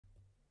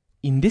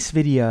In this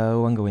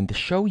video, I'm going to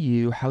show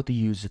you how to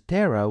use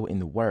Zotero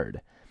in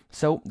Word.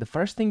 So the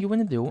first thing you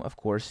want to do, of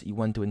course, you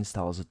want to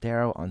install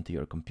Zotero onto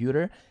your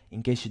computer.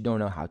 In case you don't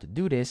know how to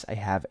do this, I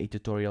have a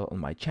tutorial on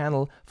my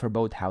channel for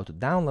both how to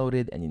download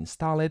it and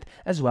install it,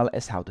 as well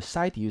as how to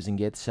cite using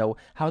it, so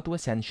how to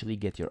essentially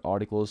get your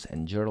articles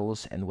and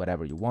journals and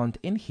whatever you want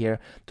in here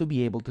to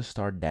be able to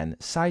start then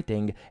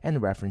citing and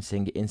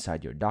referencing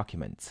inside your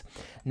documents.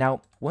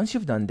 Now, once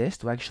you've done this,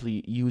 to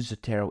actually use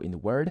Zotero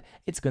in Word,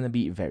 it's going to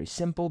be very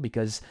simple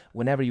because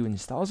whenever you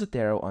install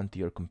Zotero onto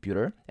your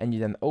computer and you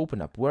then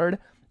open up Word,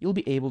 you'll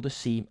be able to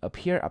see up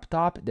here up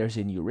top there's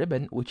a new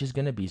ribbon which is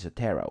going to be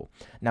Zotero.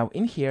 Now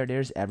in here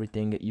there's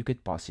everything you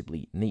could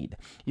possibly need.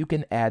 You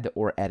can add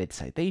or edit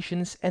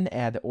citations and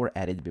add or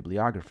edit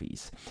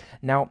bibliographies.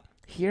 Now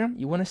here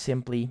you want to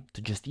simply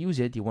to just use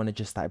it, you want to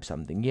just type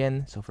something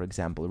in, so for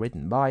example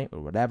written by or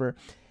whatever,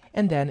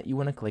 and then you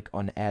want to click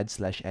on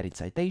add/edit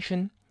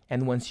citation.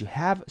 And once you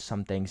have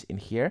some things in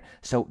here,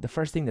 so the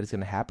first thing that's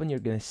going to happen, you're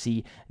going to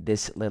see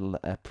this little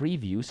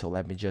preview. So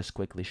let me just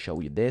quickly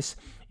show you this.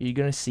 You're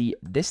going to see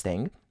this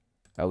thing.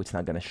 Oh, it's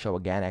not going to show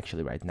again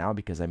actually right now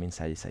because I'm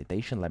inside the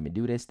citation. Let me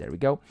do this. There we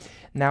go.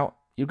 Now,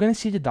 you're going to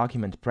see the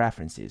document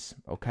preferences,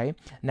 okay?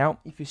 Now,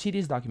 if you see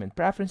these document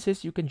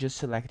preferences, you can just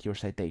select your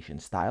citation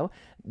style.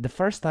 The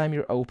first time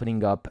you're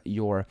opening up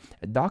your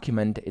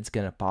document, it's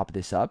going to pop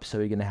this up, so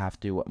you're going to have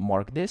to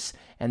mark this,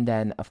 and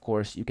then, of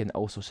course, you can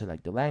also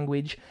select the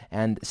language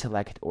and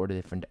select all the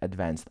different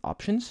advanced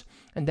options,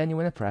 and then you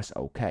want to press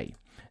OK.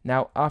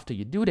 Now, after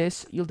you do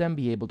this, you'll then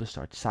be able to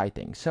start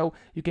citing. So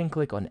you can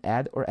click on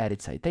Add or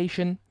Edit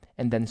Citation,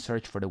 and then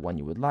search for the one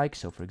you would like.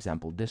 So for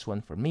example, this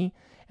one for me,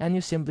 and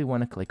you simply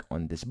want to click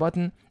on this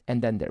button,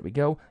 and then there we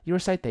go, your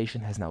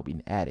citation has now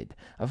been added.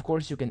 Of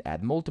course, you can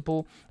add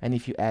multiple, and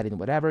if you add in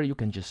whatever, you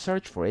can just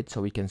search for it.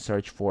 So we can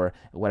search for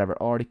whatever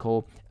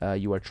article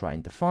you are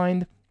trying to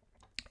find.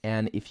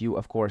 And if you,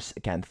 of course,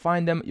 can't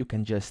find them, you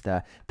can just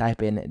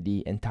type in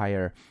the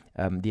entire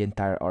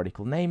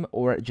article name,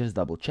 or just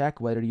double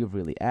check whether you've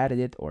really added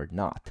it or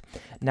not.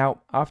 Now,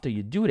 after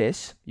you do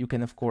this, you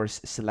can, of course,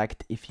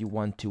 select if you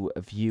want to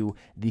view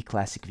the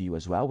classic view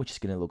as well, which is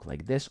going to look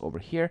like this over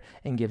here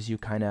and gives you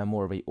kind of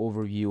more of an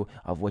overview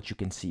of what you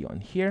can see on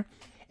here.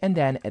 And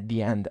then at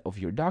the end of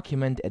your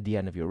document, at the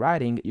end of your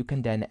writing, you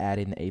can then add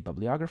in a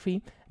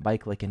bibliography by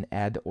clicking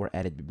Add or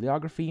Edit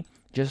Bibliography.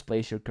 Just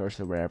place your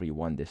cursor wherever you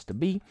want this to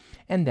be,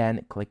 and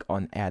then click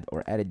on Add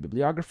or Edit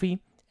Bibliography.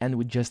 And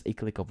with just a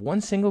click of one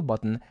single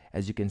button,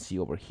 as you can see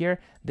over here,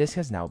 this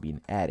has now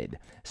been added.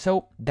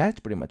 So that's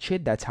pretty much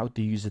it. That's how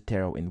to use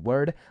Zotero in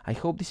Word. I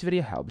hope this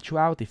video helped you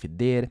out. If it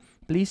did,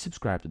 please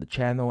subscribe to the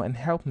channel and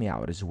help me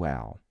out as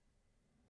well.